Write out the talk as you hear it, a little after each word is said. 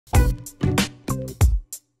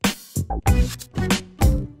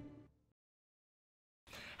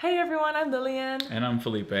Hey everyone, I'm Lillian. And I'm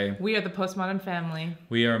Felipe. We are the Postmodern family.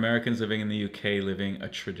 We are Americans living in the UK, living a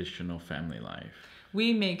traditional family life.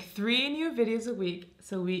 We make 3 new videos a week,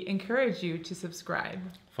 so we encourage you to subscribe.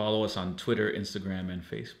 Follow us on Twitter, Instagram, and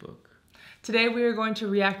Facebook. Today we are going to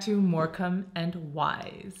react to Morecambe and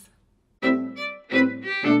Wise. Mr.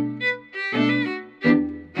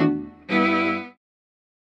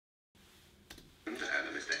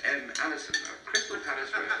 M. Allison of Crystal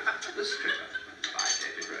Palace Road, The Stripper, by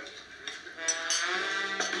David Rose.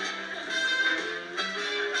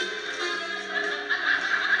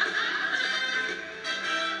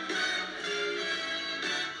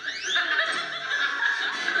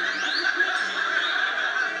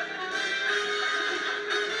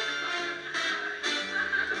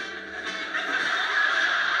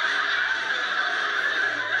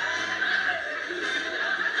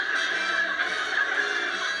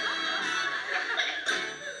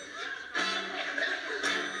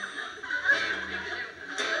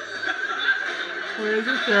 Where is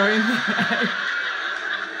he throwing the egg?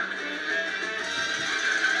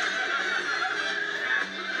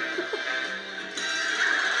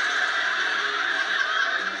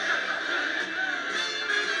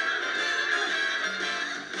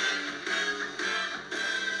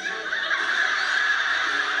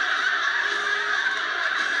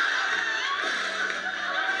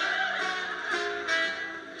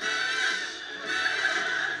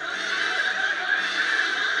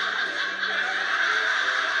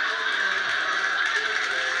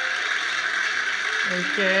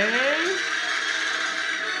 Okay.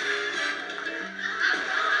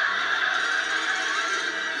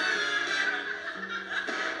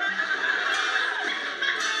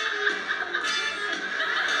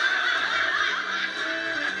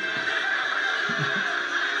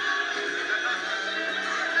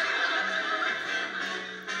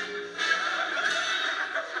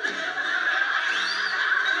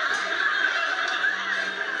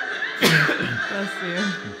 Let's see.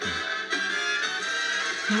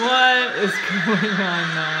 What is going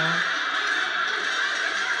on now?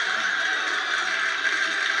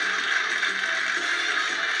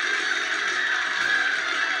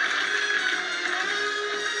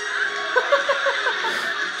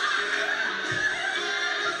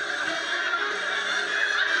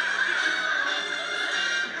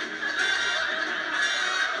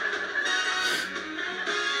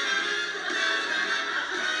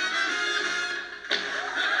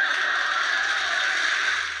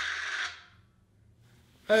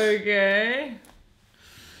 Okay.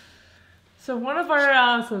 So one of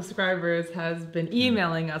our subscribers has been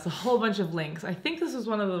emailing us a whole bunch of links. I think this was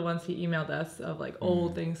one of the ones he emailed us of like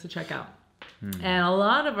old things to check out. And a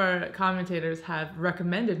lot of our commentators have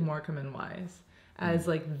recommended Morecambe and Wise as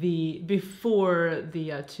like the before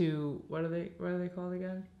the two, what are they called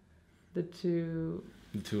again? The two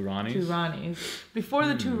Ronnies? Two Ronnies. Before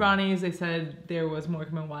the two Ronnies, they said there was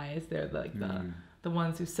Morecambe and Wise. They're like the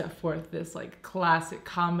ones who set forth this like classic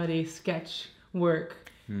comedy sketch work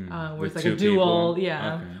where it's like a duel,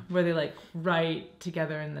 where they like write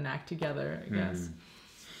together and then act together, I guess.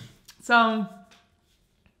 So,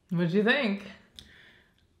 what do you think?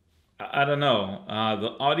 I don't know.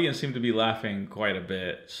 The audience seemed to be laughing quite a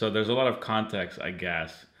bit, so there's a lot of context, I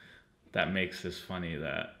guess, that makes this funny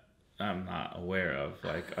that I'm not aware of.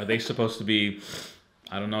 Like, are they supposed to be,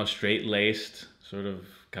 I don't know, straight-laced, sort of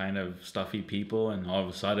kind of stuffy people, and all of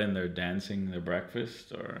a sudden they're dancing their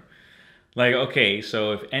breakfast? Or like, okay,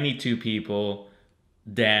 so if any two people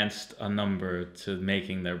danced a number to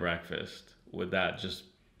making their breakfast, would that just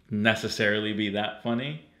necessarily be that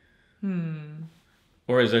funny?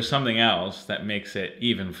 Or is there something else that makes it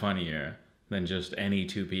even funnier than just any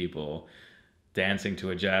two people dancing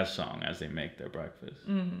to a jazz song as they make their breakfast?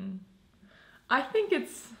 I think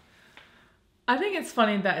it's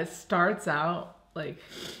funny that it starts out like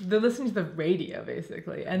they're listening to the radio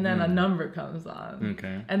basically, and then a number comes on,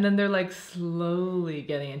 and then they're like slowly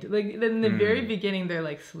getting into like in the very beginning they're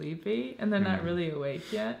like sleepy and they're not really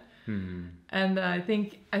awake yet, and I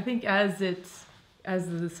think as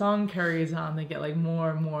the song carries on, they get like more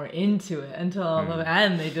and more into it until the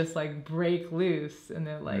end they just like break loose and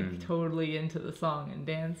they're like totally into the song and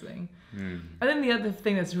dancing. I think the other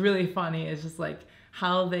thing that's really funny is just like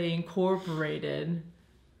how they incorporated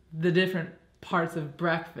the different parts of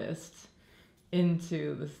breakfast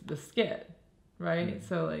into the skit, right?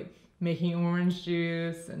 So like making orange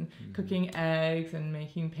juice and cooking eggs and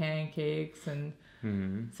making pancakes and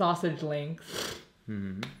sausage links.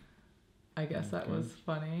 I guess that was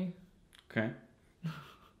funny. Okay.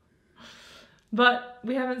 But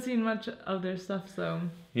we haven't seen much of their stuff, so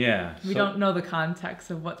yeah, we don't know the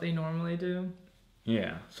context of what they normally do.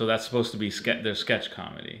 Yeah, so that's supposed to be their sketch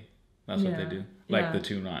comedy. That's what they do. Like the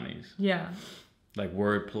two Nanis. Yeah. Like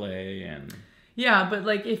wordplay and... Yeah, but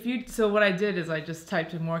like so what I did is I just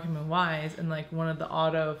typed in Morecambe and Wise, and like one of the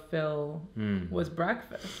autofill was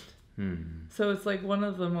breakfast. So it's like one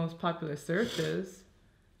of the most popular searches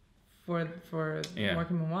for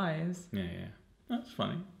Morecambe and Wise. Yeah. That's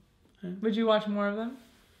funny. Yeah. Would you watch more of them?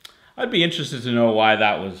 I'd be interested to know why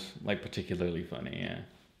that was like particularly funny. Yeah.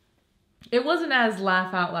 It wasn't as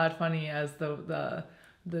laugh out loud funny as the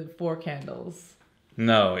Four Candles.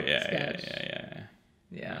 No. Yeah.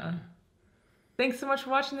 Thanks so much for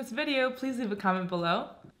watching this video. Please leave a comment below.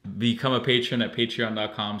 Become a patron at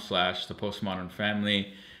patreon.com/the Postmodern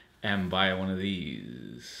Family and buy one of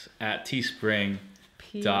these at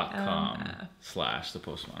teespring.com/the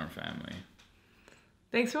Postmodern Family.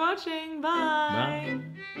 Thanks for watching. Bye.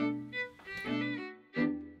 Bye.